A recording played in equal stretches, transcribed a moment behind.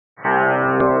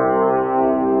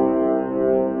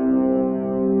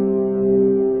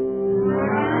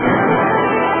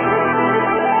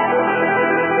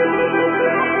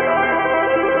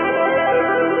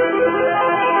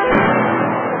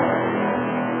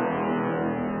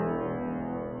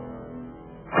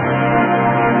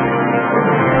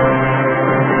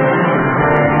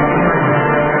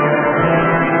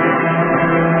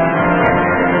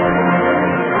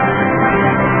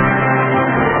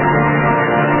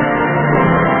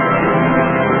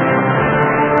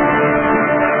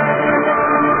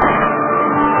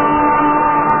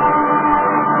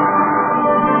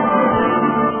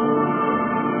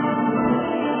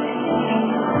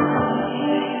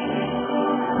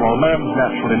while man's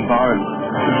natural environment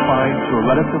is confined to a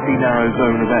relatively narrow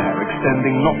zone of air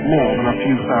extending not more than a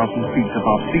few thousand feet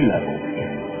above sea level.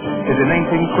 His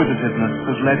innate inquisitiveness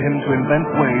has led him to invent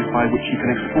ways by which he can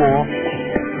explore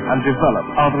and develop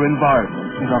other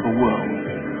environments and other worlds.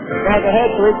 Right ahead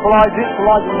to equalise it,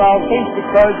 equalising valve seems to be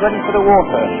closed, ready for the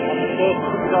water.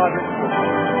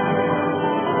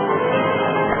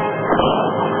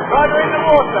 Driver in the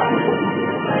water!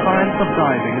 The science of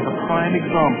diving is a prime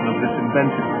example of this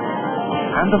inventiveness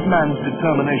and of man's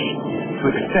determination to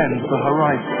extend the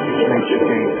horizon which nature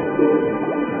gave him.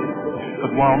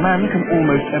 But while man can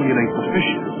almost emulate the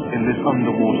fishes in this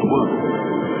underwater world,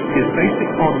 his basic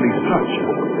bodily structure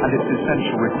and its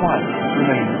essential requirements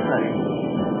remain the same.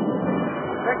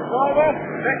 Next driver,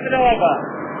 next diver.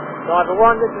 Driver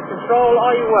 1, this is control,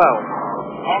 are you well?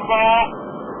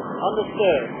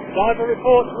 Understood. Diver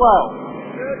reports well.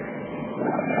 Good.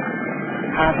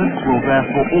 Hazards will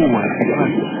therefore always be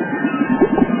present.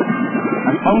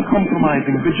 And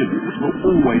uncompromising vigilance will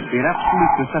always be an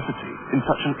absolute necessity in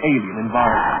such an alien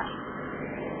environment.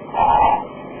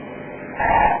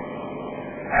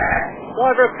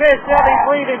 Diver appears to have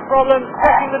breathing problems.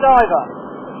 Checking the diver.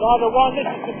 Diver 1, this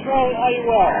is control, are you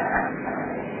well?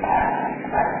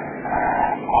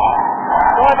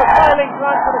 Diver failing to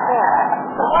answer the call.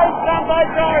 Away, stand by,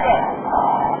 driver.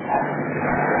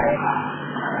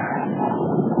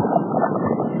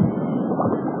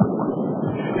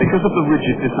 Because of the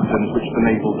rigid disciplines which the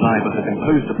naval diver has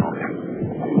imposed upon him,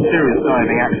 serious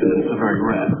diving accidents are very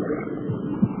rare.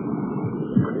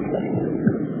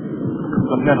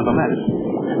 But nevertheless,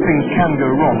 things can go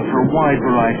wrong for a wide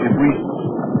variety of reasons,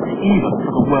 even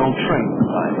for the well-trained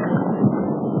diver.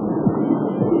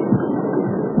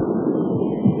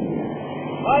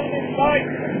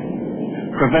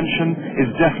 Prevention is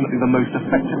definitely the most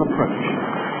effective approach,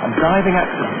 and diving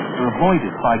accidents are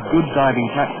avoided by good diving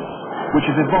practice, which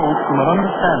is evolved from an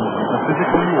understanding of the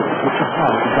physical laws which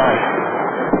apply to diving.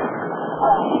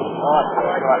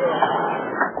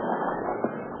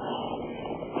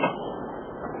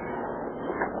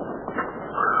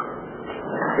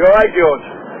 You alright, George?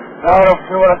 No, I don't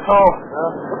feel what I saw.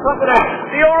 What's up with that?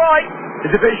 Is he alright?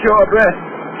 He's a bit short of breath.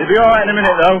 He'll be alright in a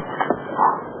minute, though.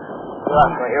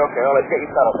 Relax, mate, you're okay. Well, let's get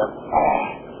you settled then.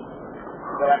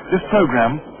 This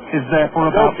program is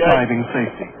therefore about diving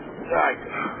safety. Right.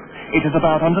 It is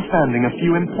about understanding a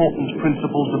few important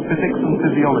principles of physics and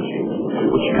physiology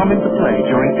which come into play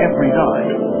during every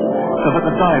dive, so that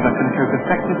the diver can cope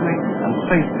effectively and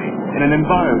safely in an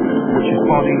environment for which his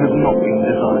body has not been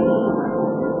designed.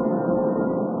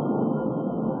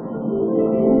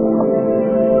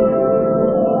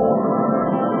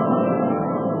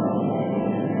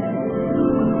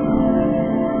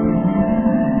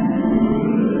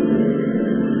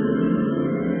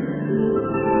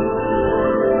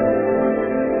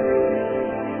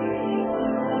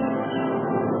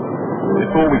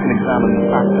 Before we can examine the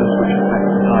factors which affect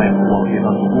the diver while he is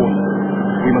underwater,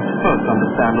 we must first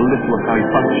understand a little of how he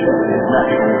functions in his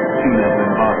natural sea-level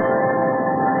environment.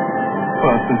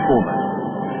 First and foremost,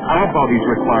 our bodies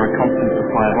require a constant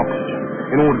supply of oxygen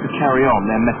in order to carry on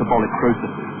their metabolic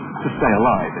processes, to stay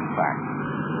alive, in fact.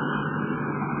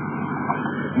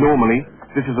 Normally,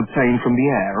 this is obtained from the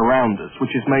air around us,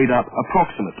 which is made up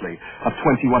approximately of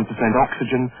 21%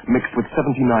 oxygen mixed with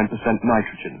 79%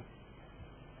 nitrogen.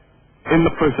 In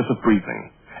the process of breathing,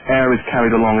 air is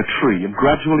carried along a tree of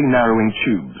gradually narrowing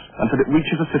tubes until it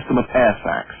reaches a system of air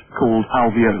sacs called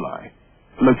alveoli,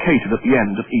 located at the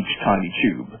end of each tiny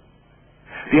tube.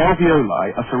 The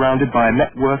alveoli are surrounded by a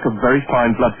network of very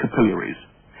fine blood capillaries,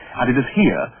 and it is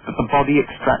here that the body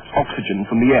extracts oxygen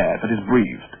from the air that is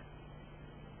breathed.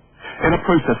 In a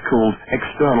process called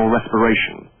external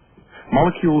respiration,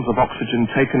 molecules of oxygen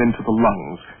taken into the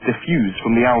lungs diffuse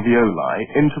from the alveoli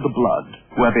into the blood,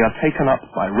 where they are taken up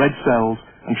by red cells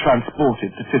and transported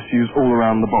to tissues all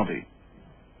around the body.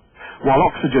 While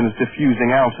oxygen is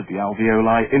diffusing out of the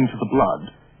alveoli into the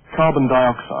blood, carbon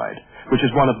dioxide, which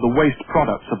is one of the waste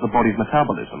products of the body's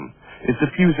metabolism, is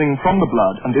diffusing from the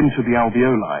blood and into the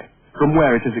alveoli, from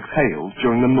where it is exhaled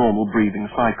during the normal breathing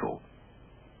cycle.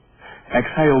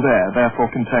 Exhaled air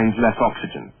therefore contains less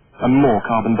oxygen and more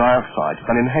carbon dioxide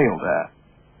than inhaled air,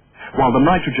 while the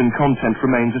nitrogen content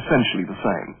remains essentially the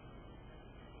same.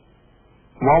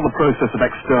 While the process of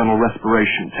external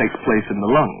respiration takes place in the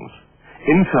lungs,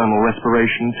 internal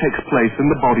respiration takes place in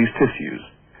the body's tissues,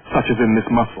 such as in this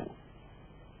muscle.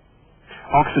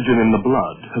 Oxygen in the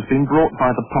blood has been brought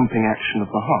by the pumping action of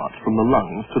the heart from the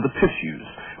lungs to the tissues,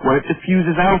 where it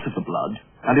diffuses out of the blood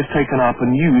and is taken up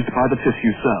and used by the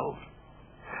tissue cells.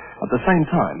 At the same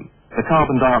time, the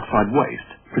carbon dioxide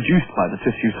waste, produced by the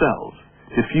tissue cells,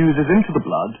 diffuses into the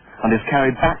blood and is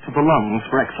carried back to the lungs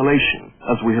for exhalation,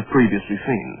 as we have previously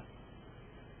seen.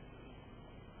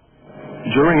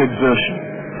 During exertion,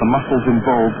 the muscles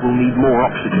involved will need more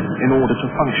oxygen in order to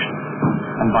function,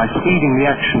 and by speeding the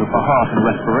action of the heart and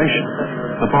respiration,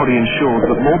 the body ensures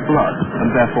that more blood and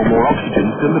therefore more oxygen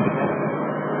is delivered to it.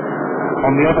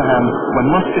 On the other hand,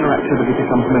 when muscular activity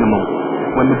becomes minimal,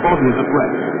 when the body is at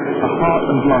rest, the heart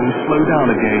and lungs slow down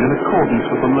again in accordance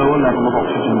with the lower level of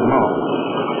oxygen demand.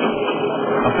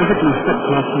 A physically fit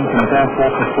person can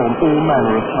therefore perform all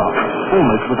manner of tasks,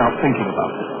 almost without thinking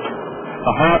about it.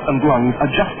 The heart and lungs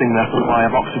adjusting their supply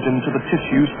of oxygen to the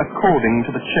tissues according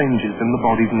to the changes in the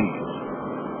body's needs.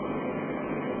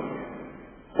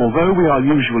 Although we are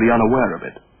usually unaware of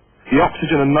it, the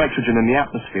oxygen and nitrogen in the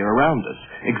atmosphere around us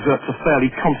exerts a fairly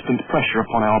constant pressure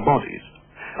upon our bodies,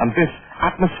 and this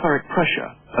atmospheric pressure,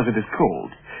 as it is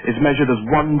called, is measured as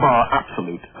 1 bar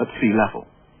absolute at sea level.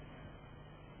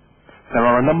 There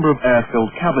are a number of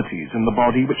air-filled cavities in the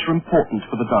body which are important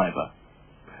for the diver.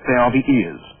 They are the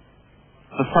ears,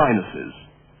 the sinuses,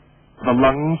 the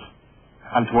lungs,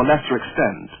 and to a lesser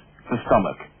extent, the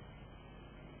stomach.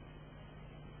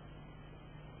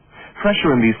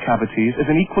 Pressure in these cavities is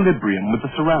in equilibrium with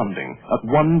the surrounding at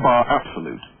 1 bar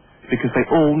absolute, because they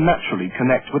all naturally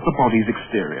connect with the body's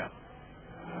exterior.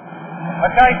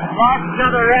 Okay, mark each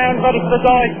other around, ready for the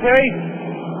dive, please.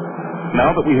 Now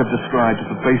that we have described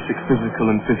the basic physical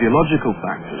and physiological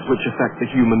factors which affect the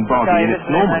human body in its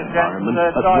normal environment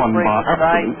at 1 bar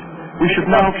absolute, we should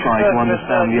now try to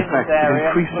understand the effects of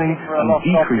increasing and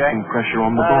decreasing pressure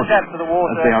on the body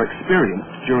as they are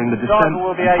experienced during the descent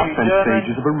and ascent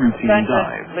stages of a routine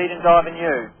dive.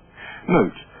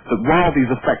 Note that while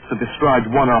these effects are described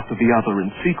one after the other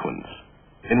in sequence,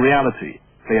 in reality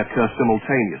they occur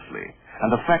simultaneously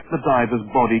and affect the diver's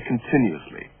body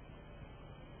continuously.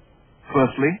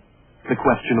 Firstly, the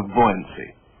question of buoyancy.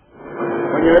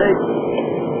 When you're ready.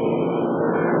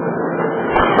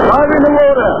 Dive in the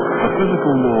water! The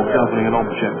physical law governing an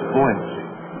object's buoyancy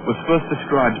was first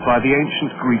described by the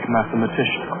ancient Greek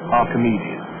mathematician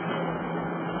Archimedes.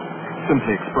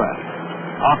 Simply expressed,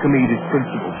 Archimedes'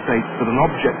 principle states that an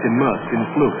object immersed in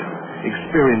fluid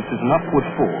experiences an upward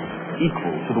force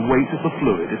equal to the weight of the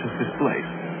fluid it has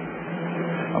displaced.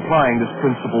 Applying this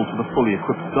principle to the fully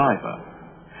equipped diver,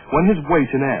 when his weight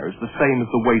in air is the same as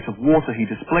the weight of water he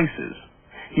displaces,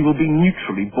 he will be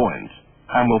neutrally buoyant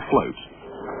and will float.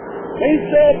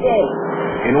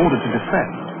 In order to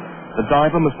descend, the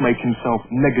diver must make himself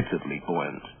negatively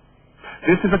buoyant.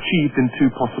 This is achieved in 2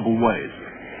 possible ways.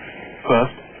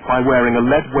 First, by wearing a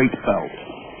lead weight belt.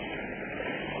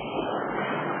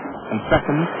 And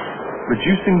second,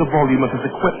 reducing the volume of his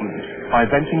equipment by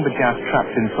venting the gas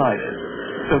trapped inside it,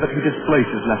 so that he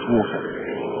displaces less water.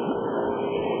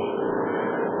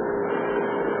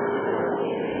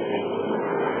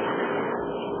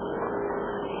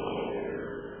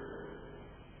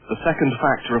 The second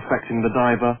factor affecting the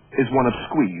diver is one of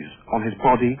squeeze on his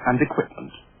body and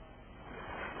equipment.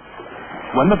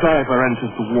 When the diver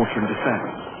enters the water and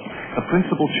descends, the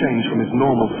principal change from his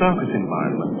normal surface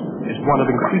environment is one of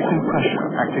increasing pressure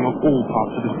acting on all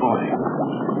parts of his body.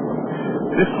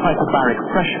 This hyperbaric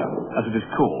pressure, as it is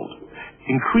called,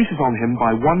 increases on him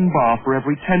by 1 bar for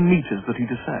every 10 meters that he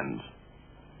descends.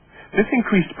 This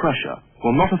increased pressure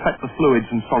will not affect the fluids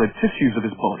and solid tissues of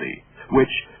his body,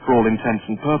 which, for all intents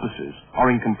and purposes,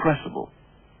 are incompressible.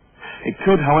 It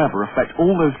could, however, affect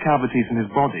all those cavities in his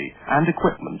body and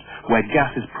equipment where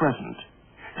gas is present,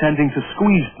 tending to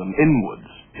squeeze them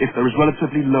inwards if there is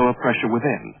relatively lower pressure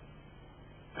within.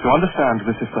 To understand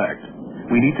this effect,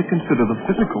 we need to consider the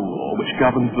physical law which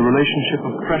governs the relationship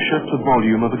of pressure to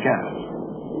volume of a gas.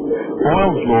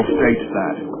 Boyle's law states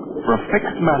that, for a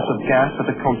fixed mass of gas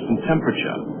at a constant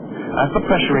temperature, as the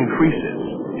pressure increases,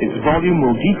 its volume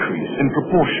will decrease in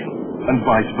proportion, and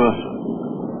vice versa.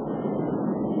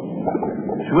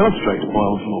 To illustrate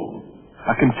Boyle's law,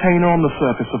 a container on the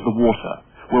surface of the water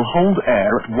will hold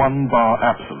air at 1 bar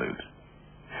absolute.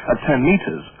 At 10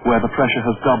 meters, where the pressure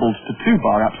has doubled to 2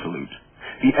 bar absolute,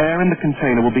 the air in the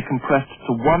container will be compressed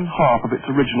to 1/2 of its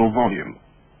original volume.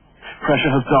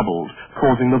 Pressure has doubled,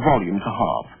 causing the volume to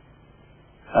halve.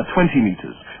 At 20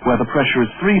 meters, where the pressure is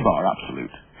 3 bar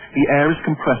absolute, the air is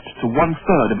compressed to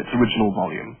 1/3 of its original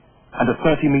volume, and at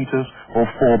 30 meters, or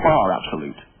 4 bar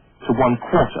absolute, to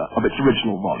 1/4 of its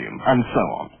original volume, and so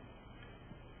on.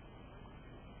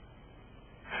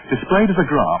 Displayed as a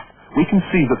graph, we can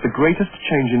see that the greatest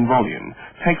change in volume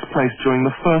takes place during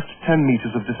the first 10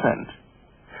 meters of descent.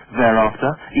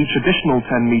 Thereafter, each additional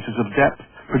 10 meters of depth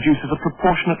produces a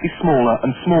proportionately smaller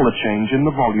and smaller change in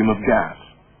the volume of gas.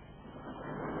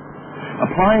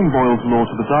 Applying Boyle's law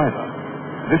to the diver,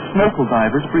 this snorkel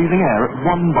diver is breathing air at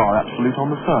 1 bar absolute on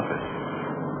the surface.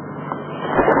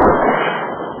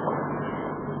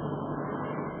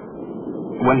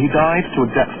 When he dives to a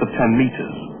depth of 10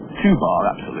 meters, 2 bar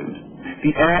absolute,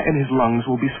 the air in his lungs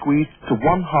will be squeezed to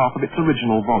 1/2 of its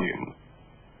original volume.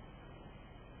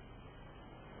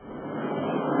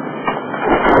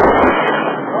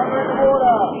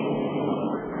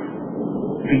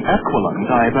 The aqualung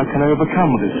diver can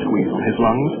overcome this squeeze on his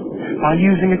lungs by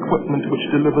using equipment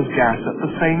which delivers gas at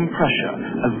the same pressure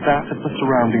as that of the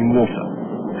surrounding water,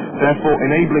 therefore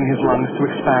enabling his lungs to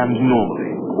expand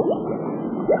normally.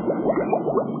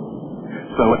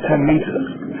 So at 10 meters,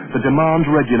 the demand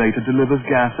regulator delivers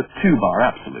gas at 2 bar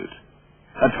absolute.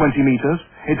 At 20 meters,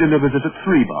 it delivers it at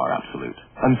 3 bar absolute,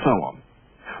 and so on,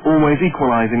 always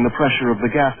equalizing the pressure of the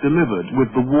gas delivered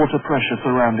with the water pressure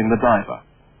surrounding the diver.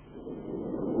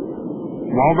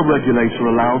 While the regulator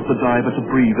allows the diver to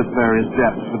breathe at various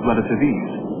depths with relative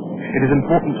ease, it is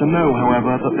important to know,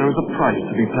 however, that there is a price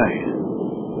to be paid.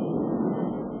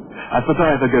 As the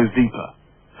diver goes deeper,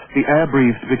 the air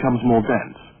breathed becomes more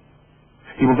dense.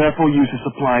 He will therefore use his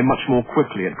supply much more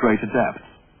quickly at greater depths.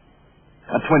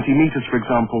 At 20 meters, for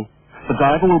example, the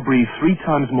diver will breathe 3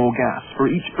 times more gas for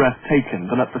each breath taken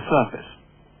than at the surface.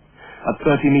 At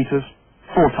 30 meters,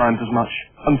 4 times as much,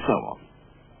 and so on.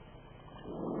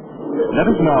 Let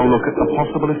us now look at the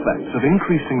possible effects of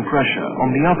increasing pressure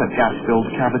on the other gas-filled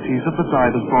cavities of the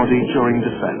diver's body during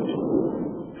descent.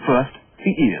 First,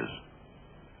 the ears.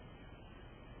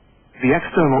 The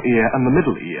external ear and the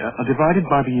middle ear are divided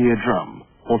by the eardrum,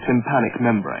 or tympanic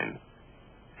membrane.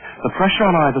 The pressure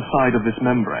on either side of this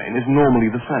membrane is normally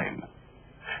the same.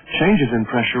 Changes in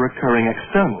pressure occurring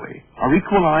externally are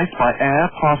equalized by air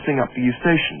passing up the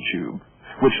eustachian tube,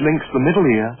 which links the middle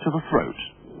ear to the throat.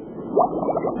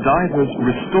 Divers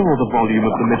restore the volume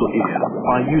of the middle ear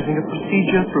by using a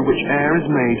procedure through which air is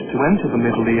made to enter the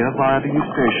middle ear via the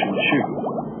eustachian tube.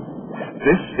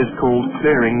 This is called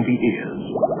clearing the ears.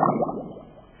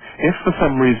 If for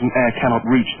some reason air cannot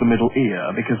reach the middle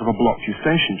ear because of a blocked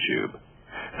eustachian tube,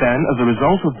 then as a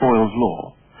result of Boyle's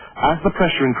law, as the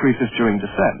pressure increases during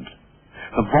descent,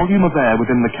 the volume of air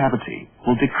within the cavity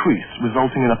will decrease,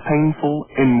 resulting in a painful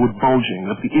inward bulging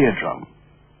of the eardrum.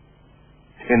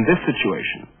 In this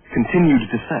situation, continued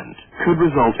descent could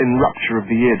result in rupture of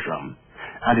the eardrum,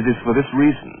 and it is for this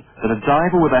reason that a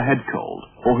diver with a head cold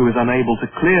or who is unable to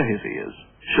clear his ears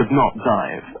should not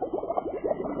dive.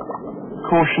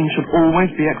 Caution should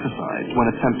always be exercised when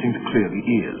attempting to clear the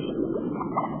ears.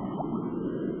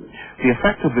 The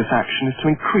effect of this action is to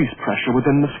increase pressure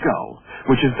within the skull,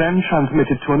 which is then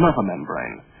transmitted to another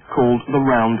membrane, called the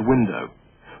round window,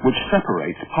 which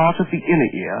separates part of the inner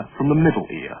ear from the middle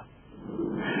ear.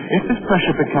 If this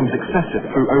pressure becomes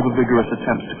excessive through overvigorous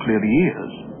attempts to clear the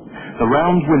ears, the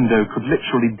round window could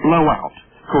literally blow out,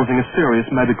 causing a serious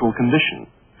medical condition,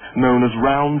 known as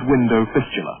round window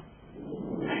fistula.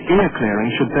 Ear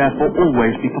clearing should therefore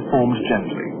always be performed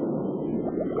gently.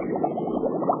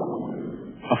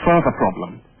 A further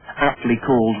problem, aptly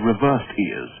called reversed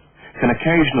ears, can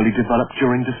occasionally develop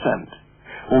during descent,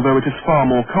 although it is far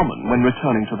more common when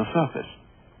returning to the surface.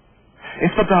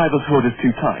 If the diver's hood is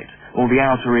too tight, or the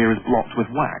outer ear is blocked with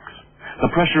wax,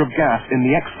 the pressure of gas in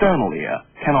the external ear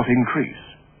cannot increase.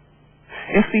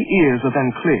 If the ears are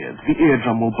then cleared, the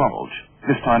eardrum will bulge,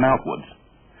 this time outwards,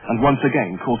 and once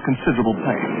again cause considerable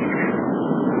pain.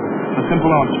 The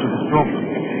simple answer to this problem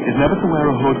is never to wear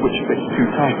a hood which fits too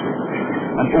tightly,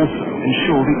 and also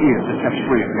ensure the ears are kept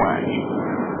free of wax.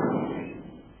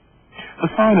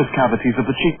 The sinus cavities of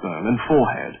the cheekbone and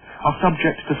forehead are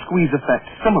subject to squeeze effects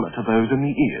similar to those in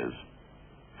the ears.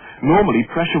 Normally,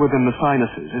 pressure within the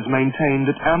sinuses is maintained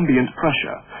at ambient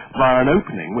pressure via an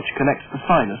opening which connects the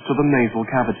sinus to the nasal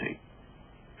cavity.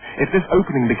 If this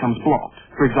opening becomes blocked,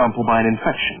 for example by an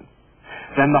infection,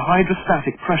 then the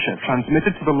hydrostatic pressure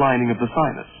transmitted to the lining of the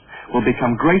sinus will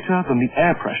become greater than the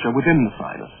air pressure within the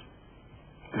sinus.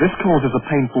 This causes a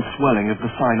painful swelling of the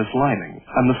sinus lining,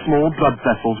 and the small blood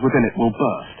vessels within it will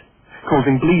burst,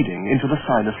 causing bleeding into the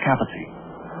sinus cavity.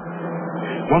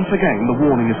 Once again, the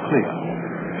warning is clear.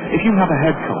 If you have a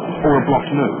head cold or a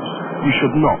blocked nose, you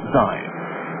should not dive.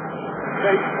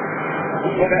 Okay.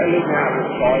 You better leave me out of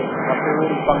this, guys. I feel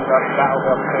really bummed up about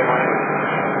what's going on.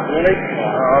 Really?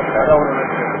 Oh, okay. I don't want to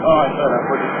miss it. Alright, fair enough.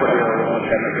 We'll just put you on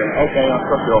again. Okay, I'll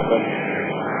cut you off then.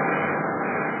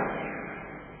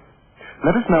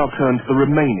 Let us now turn to the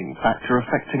remaining factor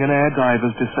affecting an air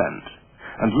diver's descent,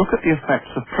 and look at the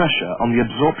effects of pressure on the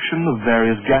absorption of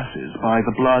various gases by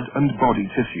the blood and body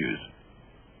tissues.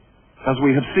 As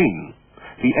we have seen,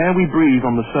 The air we breathe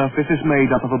on the surface is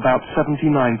made up of about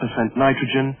 79%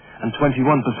 nitrogen and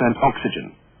 21%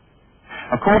 oxygen.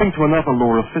 According to another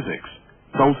law of physics,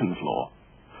 Dalton's law,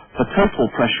 the total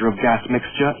pressure of gas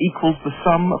mixture equals the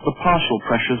sum of the partial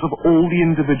pressures of all the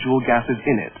individual gases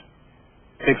in it.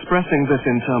 Expressing this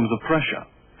in terms of pressure,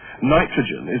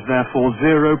 nitrogen is therefore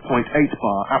 0.8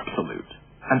 bar absolute,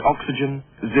 and oxygen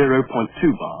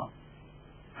 0.2 bar.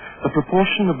 The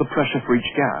proportion of the pressure for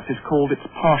each gas is called its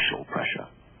partial pressure.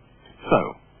 So,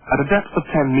 at a depth of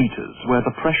 10 meters, where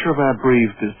the pressure of air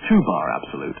breathed is 2 bar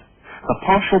absolute, the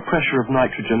partial pressure of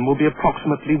nitrogen will be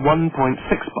approximately 1.6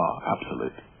 bar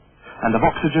absolute, and of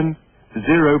oxygen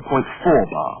 0.4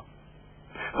 bar.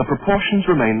 The proportions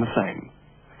remain the same,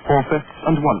 4/5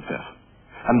 and 1/5,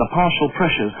 and the partial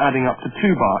pressures adding up to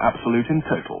 2 bar absolute in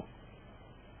total.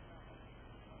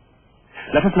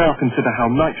 Let us now consider how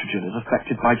nitrogen is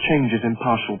affected by changes in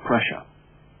partial pressure.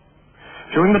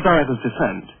 During the diver's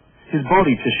descent, his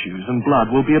body tissues and blood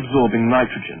will be absorbing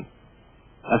nitrogen.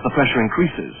 As the pressure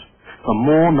increases, the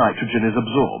more nitrogen is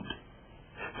absorbed.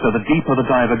 So the deeper the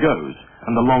diver goes,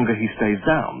 and the longer he stays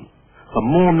down, the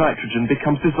more nitrogen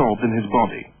becomes dissolved in his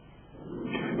body.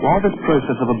 While this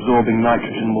process of absorbing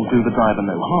nitrogen will do the diver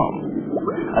no harm,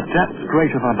 at depths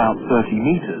greater than about 30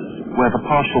 meters, where the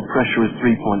partial pressure is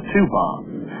 3.2 bar,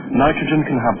 nitrogen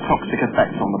can have toxic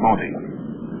effects on the body.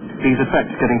 These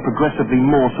effects getting progressively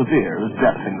more severe as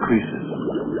depth increases.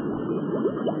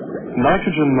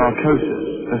 Nitrogen narcosis,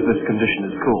 as this condition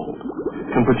is called,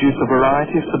 can produce a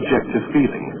variety of subjective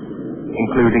feelings,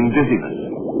 including dizziness,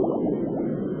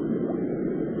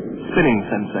 spinning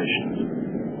sensations,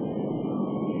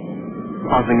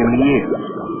 buzzing in the ears,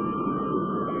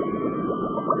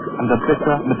 and a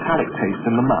bitter metallic taste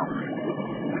in the mouth,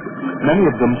 many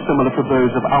of them similar to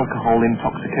those of alcohol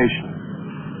intoxication.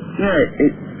 Yeah,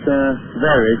 it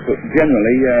varies, but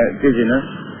generally dizziness,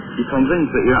 you're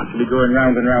convinced that you're actually going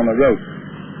round and round the rope,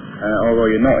 although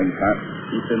you're not in fact.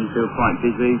 You can feel quite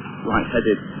dizzy,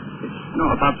 light-headed. It's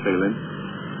not a bad feeling.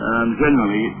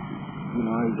 Generally,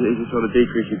 as you sort of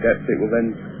decrease your depth, it will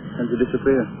then tend to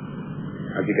disappear.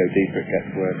 As you go deeper, it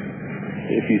gets worse.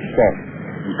 If you stop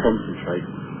and concentrate,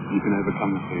 you can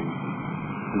overcome the feeling.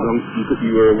 As long as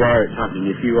you are aware it's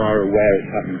happening, if you are aware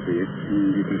it's happening to you,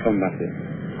 you can combat it.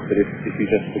 But if you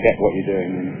just forget what you're doing,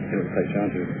 then it'll take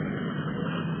charge of it.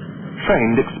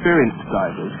 Trained, experienced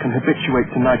divers can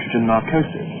habituate to nitrogen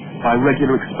narcosis by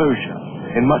regular exposure,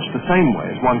 in much the same way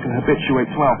as one can habituate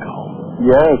to alcohol.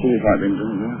 Yeah, it is like being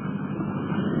drunk, yeah.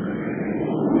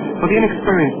 For the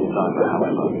inexperienced diver,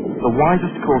 however, the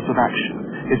wisest course of action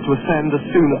is to ascend as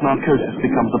soon as narcosis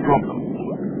becomes a problem.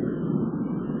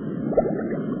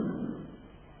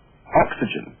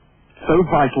 Oxygen, so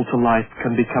vital to life,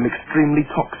 can become extremely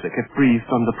toxic if breathed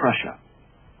under pressure.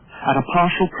 At a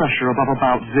partial pressure above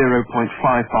about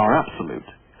 0.5 bar absolute,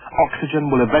 oxygen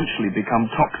will eventually become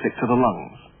toxic to the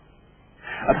lungs.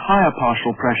 At higher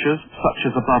partial pressures, such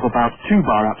as above about 2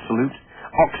 bar absolute,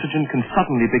 oxygen can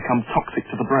suddenly become toxic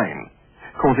to the brain,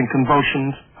 causing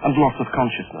convulsions and loss of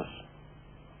consciousness.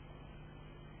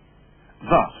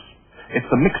 Thus, if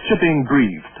the mixture being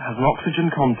breathed has an oxygen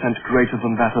content greater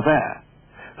than that of air,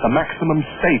 the maximum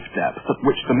safe depth at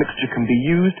which the mixture can be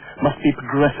used must be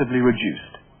progressively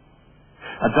reduced.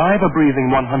 A diver breathing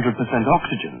 100%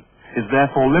 oxygen is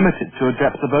therefore limited to a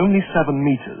depth of only 7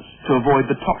 meters to avoid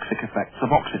the toxic effects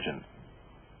of oxygen.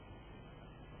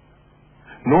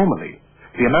 Normally,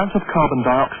 the amount of carbon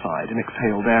dioxide in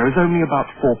exhaled air is only about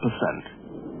 4%.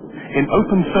 In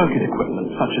open circuit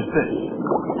equipment such as this,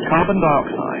 carbon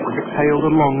dioxide is exhaled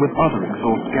along with other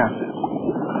exhaust gases.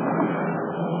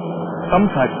 Some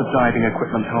types of diving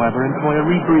equipment, however, employ a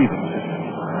rebreathing system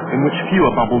in which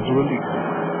fewer bubbles are released,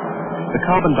 the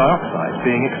carbon dioxide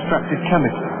being extracted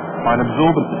chemically by an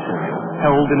absorbent material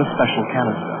held in a special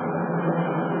canister.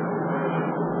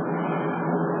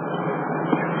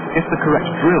 If the correct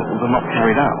drills are not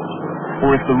carried out,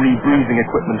 or if the rebreathing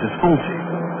equipment is faulty,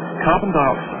 carbon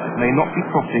dioxide may not be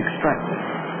properly extracted,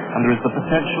 and there is the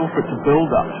potential for it to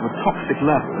build up to a toxic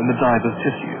level in the diver's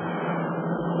tissues.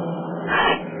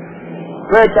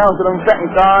 Clear, Council, on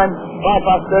second time.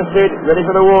 Bypass tested, ready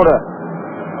for the water.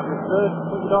 Understood.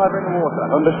 Put the diver in the water.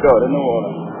 Understood, in the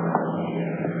water.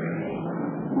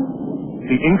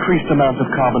 The increased amount of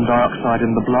carbon dioxide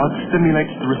in the blood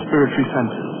stimulates the respiratory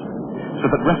centers, so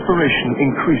that respiration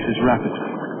increases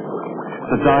rapidly.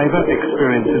 The diver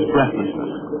experiences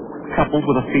breathlessness, coupled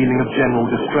with a feeling of general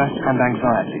distress and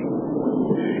anxiety.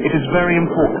 It is very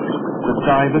important that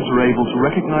divers are able to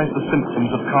recognize the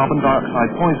symptoms of carbon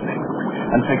dioxide poisoning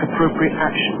and take appropriate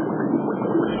action.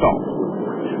 Stop,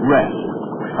 rest,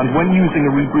 and when using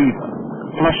a rebreather,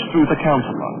 flush through the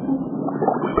counter lung.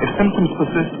 If symptoms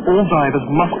persist, all divers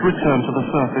must return to the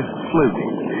surface slowly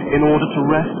in order to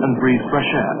rest and breathe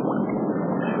fresh air.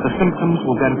 The symptoms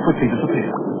will then quickly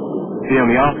disappear, the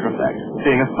only after effect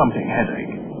being a thumping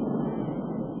headache.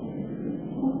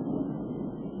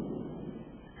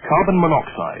 Carbon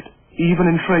monoxide,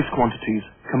 even in trace quantities,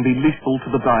 can be lethal to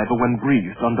the diver when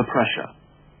breathed under pressure.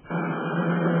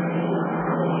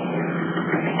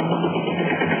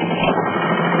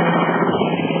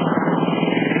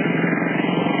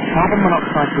 Carbon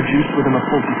monoxide produced within a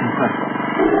faulty compressor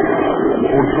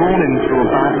or drawn in through a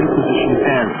badly positioned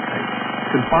air intake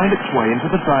can find its way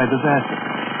into the diver's air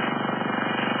system.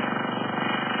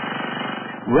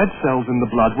 Red cells in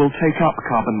the blood will take up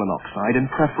carbon monoxide in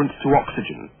preference to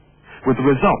oxygen, with the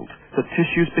result that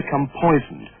tissues become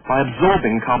poisoned by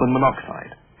absorbing carbon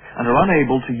monoxide and are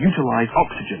unable to utilize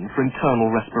oxygen for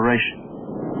internal respiration.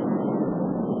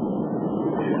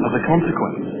 As a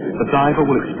consequence, the diver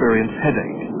will experience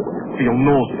headache, feel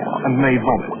nausea, and may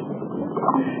vomit.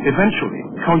 Eventually,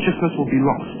 consciousness will be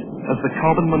lost as the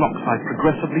carbon monoxide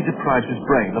progressively deprives his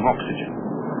brain of oxygen.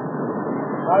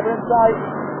 Diver in sight.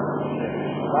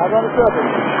 Diver on the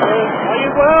surface. Are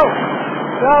you well?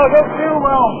 No, I don't feel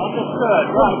well. Understood.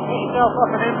 Right, put yourself up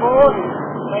and inboard.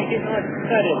 Make it nice and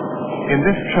steady. In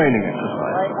this training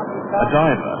exercise, a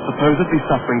diver, supposedly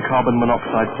suffering carbon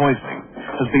monoxide poisoning,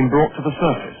 has been brought to the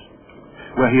surface,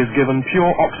 where he is given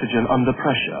pure oxygen under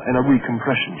pressure in a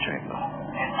recompression chamber.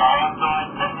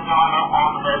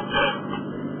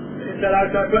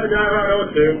 Put the diver on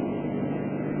O2.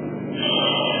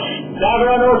 Diver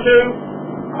on O2.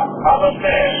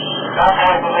 Upstairs. Stand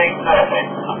by the lead surface.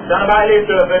 Stand by lead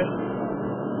surface.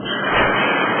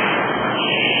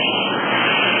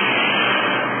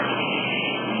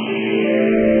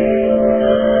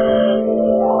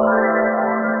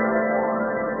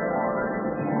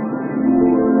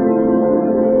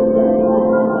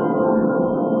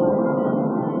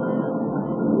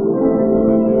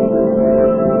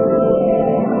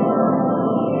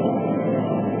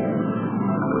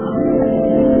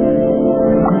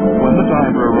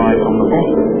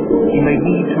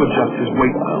 Adjust his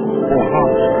weight belt or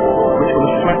heart straw, which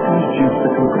will slacken and reduce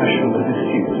the compression of his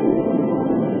suit.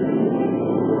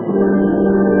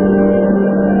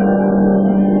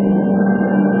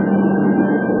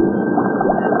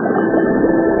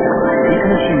 He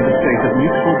can achieve a state of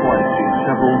neutral buoyancy in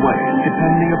several ways,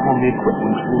 depending upon the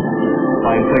equipment rules,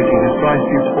 by inflating his dry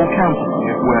suit or counterling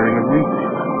it wearing a reef.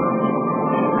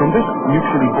 From this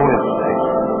neutrally buoyant state,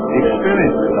 the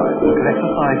experienced diver can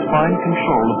exercise fine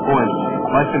control of buoyancy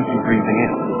by simply breathing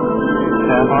in,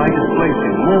 thereby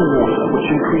displacing more water,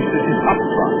 which increases his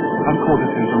upthrust and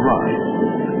causes him to rise.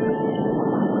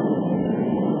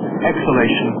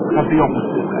 Exhalation has the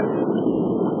opposite effect.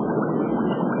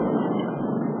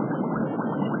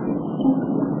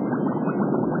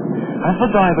 As the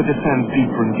diver descends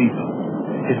deeper and deeper,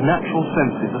 his natural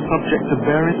senses are subject to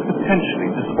various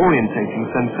potentially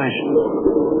disorientating sensations.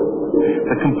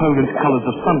 The component colors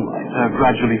of sunlight are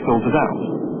gradually filtered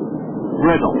out.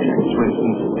 Red objects, for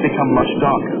instance, become much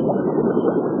darker.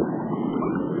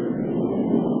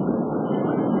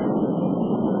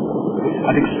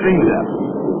 At extreme depth,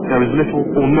 there is little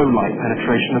or no light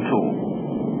penetration at all.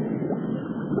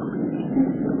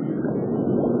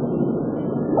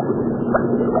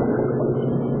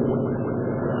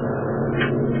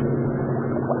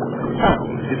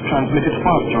 Sound is transmitted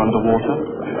faster underwater,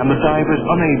 and the diver is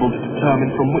unable to determine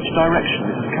from which direction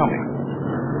it is coming.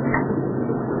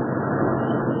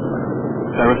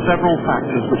 There are several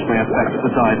factors which may affect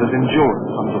the diver's endurance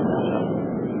underwater.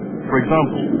 For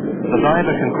example, the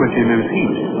diver can quickly lose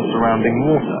heat to the surrounding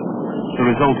water. The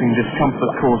resulting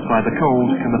discomfort caused by the cold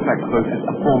can affect both his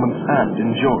performance and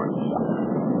endurance.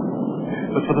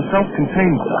 But for the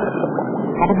self-contained diver,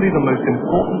 probably the most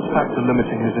important factor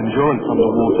limiting his endurance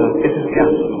underwater is his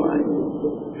gas supply.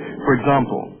 For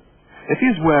example, if he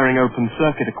is wearing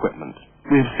open-circuit equipment,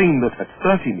 we have seen that at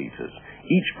 30 meters,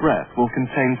 each breath will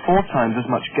contain 4 times as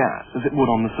much gas as it would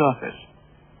on the surface.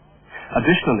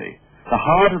 Additionally, the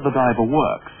harder the diver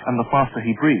works and the faster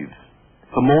he breathes,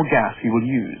 the more gas he will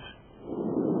use.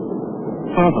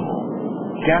 Furthermore,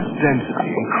 gas density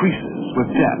increases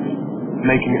with depth,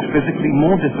 making it physically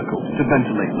more difficult to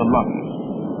ventilate the lungs.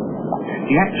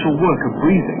 The actual work of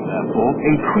breathing, therefore,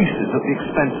 increases at the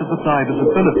expense of the diver's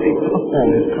ability to perform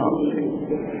his task.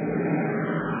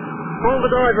 Pull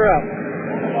the diver up.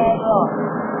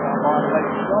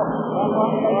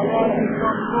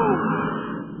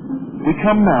 We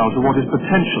come now to what is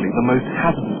potentially the most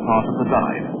hazardous part of the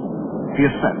dive, the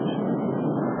ascent.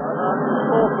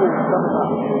 awful, some of that.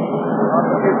 I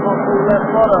think it's not all left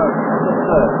rudder.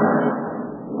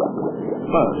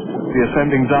 First, the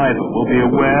ascending diver will be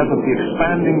aware that the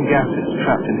expanding gases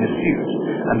trapped in his suit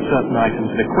and certain items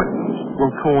of equipment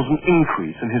will cause an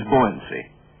increase in his buoyancy.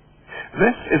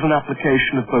 This is an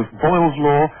application of both Boyle's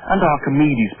law and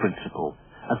Archimedes' principle,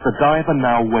 as the diver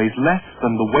now weighs less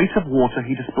than the weight of water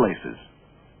he displaces.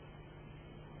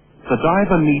 The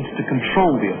diver needs to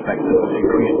control the effect of this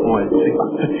increased buoyancy,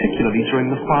 particularly during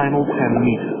the final 10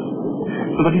 meters,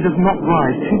 so that he does not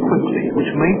rise too quickly,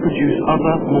 which may produce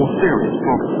other, more serious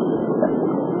problems.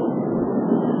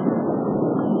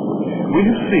 We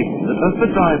have seen that as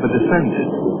the diver descended,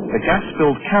 the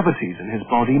gas-filled cavities in his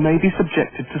body may be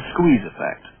subjected to squeeze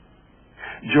effect.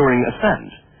 During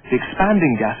ascent, the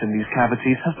expanding gas in these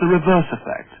cavities has the reverse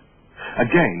effect,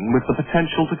 again with the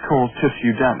potential to cause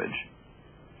tissue damage.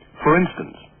 For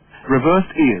instance,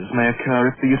 reversed ears may occur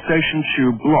if the eustachian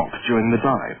tube blocks during the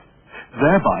dive,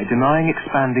 thereby denying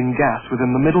expanding gas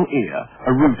within the middle ear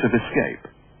a route of escape.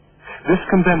 This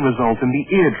can then result in the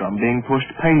eardrum being pushed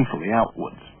painfully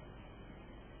outwards.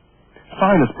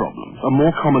 Sinus problems are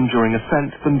more common during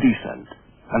ascent than descent,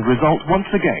 and result once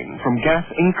again from gas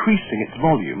increasing its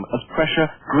volume as pressure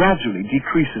gradually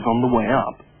decreases on the way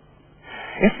up.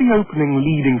 If the opening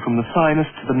leading from the sinus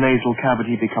to the nasal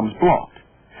cavity becomes blocked,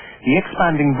 the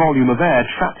expanding volume of air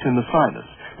trapped in the sinus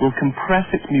will compress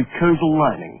its mucosal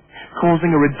lining,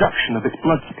 causing a reduction of its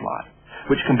blood supply,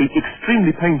 which can be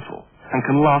extremely painful and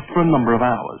can last for a number of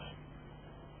hours.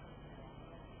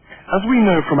 As we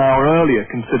know from our earlier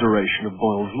consideration of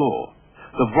Boyle's law,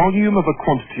 the volume of a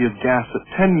quantity of gas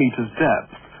at 10 meters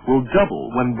depth will double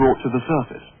when brought to the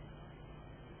surface.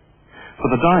 For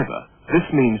the diver, this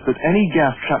means that any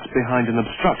gas trapped behind an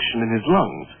obstruction in his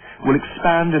lungs will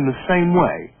expand in the same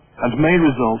way and may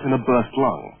result in a burst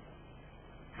lung.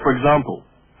 For example,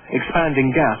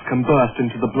 expanding gas can burst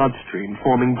into the bloodstream,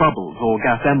 forming bubbles or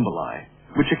gas emboli,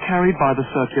 which are carried by the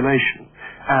circulation,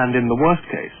 and in the worst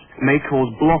case, may cause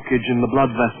blockage in the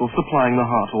blood vessel supplying the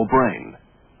heart or brain.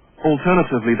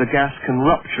 Alternatively, the gas can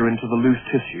rupture into the loose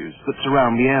tissues that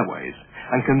surround the airways,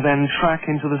 and can then track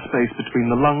into the space between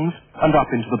the lungs and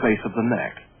up into the base of the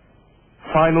neck.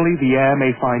 Finally, the air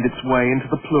may find its way into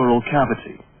the pleural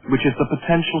cavity, which is the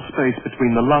potential space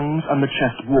between the lungs and the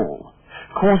chest wall,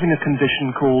 causing a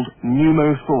condition called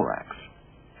pneumothorax.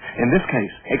 In this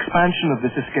case, expansion of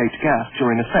this escaped gas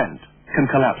during ascent can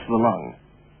collapse the lung.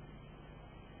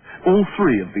 All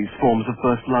three of these forms of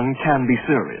burst lung can be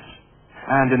serious,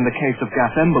 and in the case of gas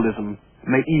embolism,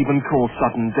 may even cause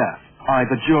sudden death,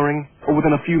 either during or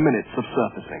within a few minutes of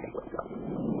surfacing.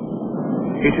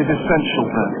 It is essential,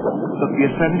 then, that the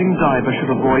ascending diver should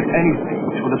avoid anything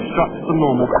which will obstruct the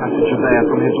normal passage of air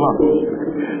from his lungs,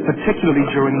 particularly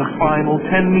during the final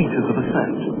 10 meters of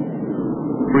ascent.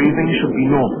 Breathing should be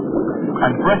normal,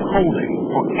 and breath holding,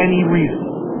 for any reason,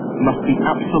 must be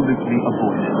absolutely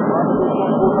avoided.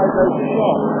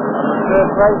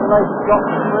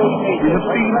 We have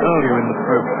seen earlier in the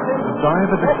program the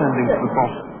diver descending to the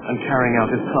bottom and carrying out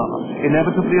his task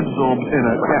inevitably absorbs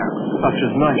inert gas, such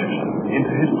as nitrogen,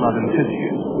 into his blood and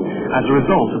tissues, as a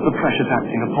result of the pressures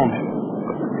acting upon him.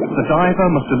 The diver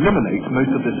must eliminate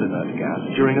most of this inert gas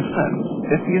during ascent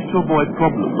if he is to avoid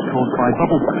problems caused by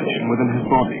bubble formation within his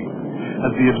body,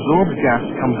 as the absorbed gas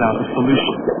comes out of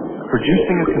solution,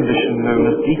 producing a condition known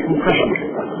as decompression,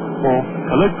 or,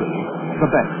 colloquially, the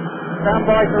best. Stand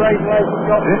by to raise legs.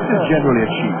 This is generally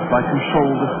achieved by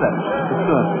controlled ascent to the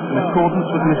surface in accordance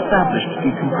with an established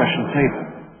decompression table.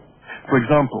 For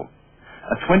example,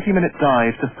 a 20-minute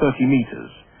dive to 30 meters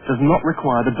does not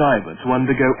require the diver to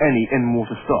undergo any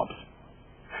in-water stops.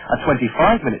 A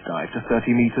 25-minute dive to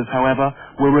 30 meters, however,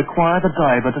 will require the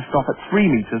diver to stop at 3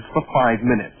 meters for 5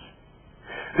 minutes.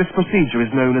 This procedure is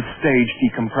known as stage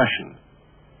decompression.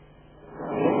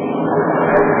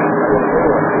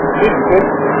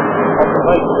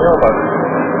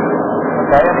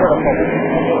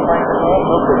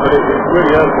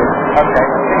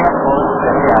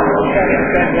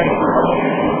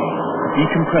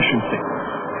 Decompression sickness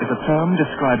is a term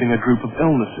describing a group of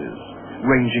illnesses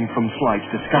ranging from slight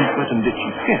discomfort and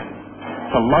itchy skin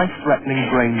to life-threatening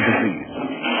brain disease.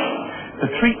 The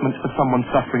treatment for someone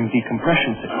suffering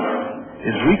decompression sickness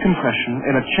is recompression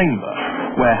in a chamber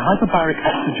where hyperbaric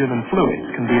oxygen and fluids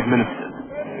can be administered.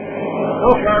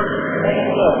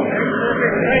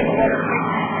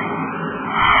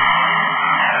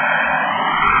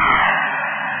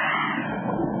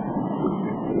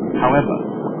 However,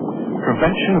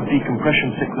 prevention of decompression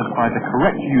sickness by the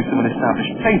correct use of an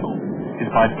established table is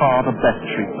by far the best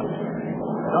treatment.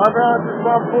 Diver, just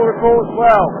run full report as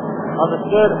well.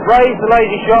 Understood. Raise the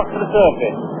lazy shot to the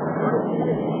surface.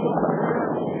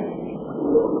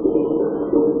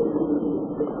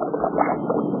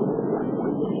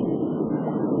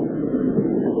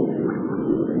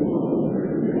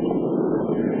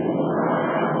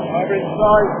 Diver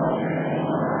inside.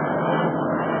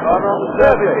 Diver on the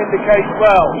surface indicates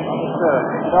well. Understood.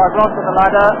 Diver onto the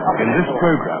ladder. In this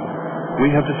program,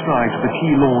 we have described the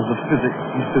key laws of physics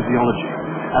and physiology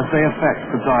as they affect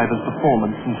the diver's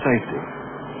performance and safety.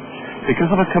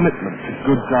 Because of a commitment to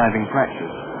good diving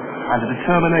practice and a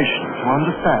determination to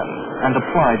understand and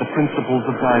apply the principles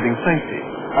of diving safety,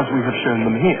 as we have shown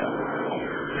them here,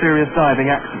 serious diving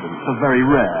accidents are very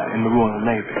rare in the Royal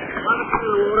Navy.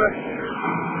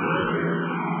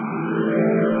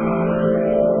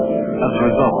 As a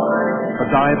result, the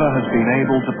diver has been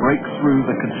able to break through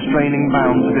the constraining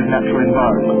bounds of his natural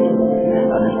environment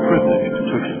and is privileged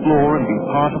to explore and be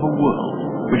part of a world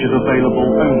which is available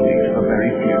only to the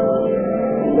very few.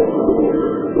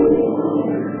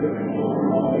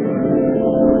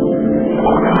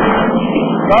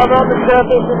 Diver on the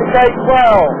surface indicates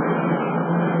well.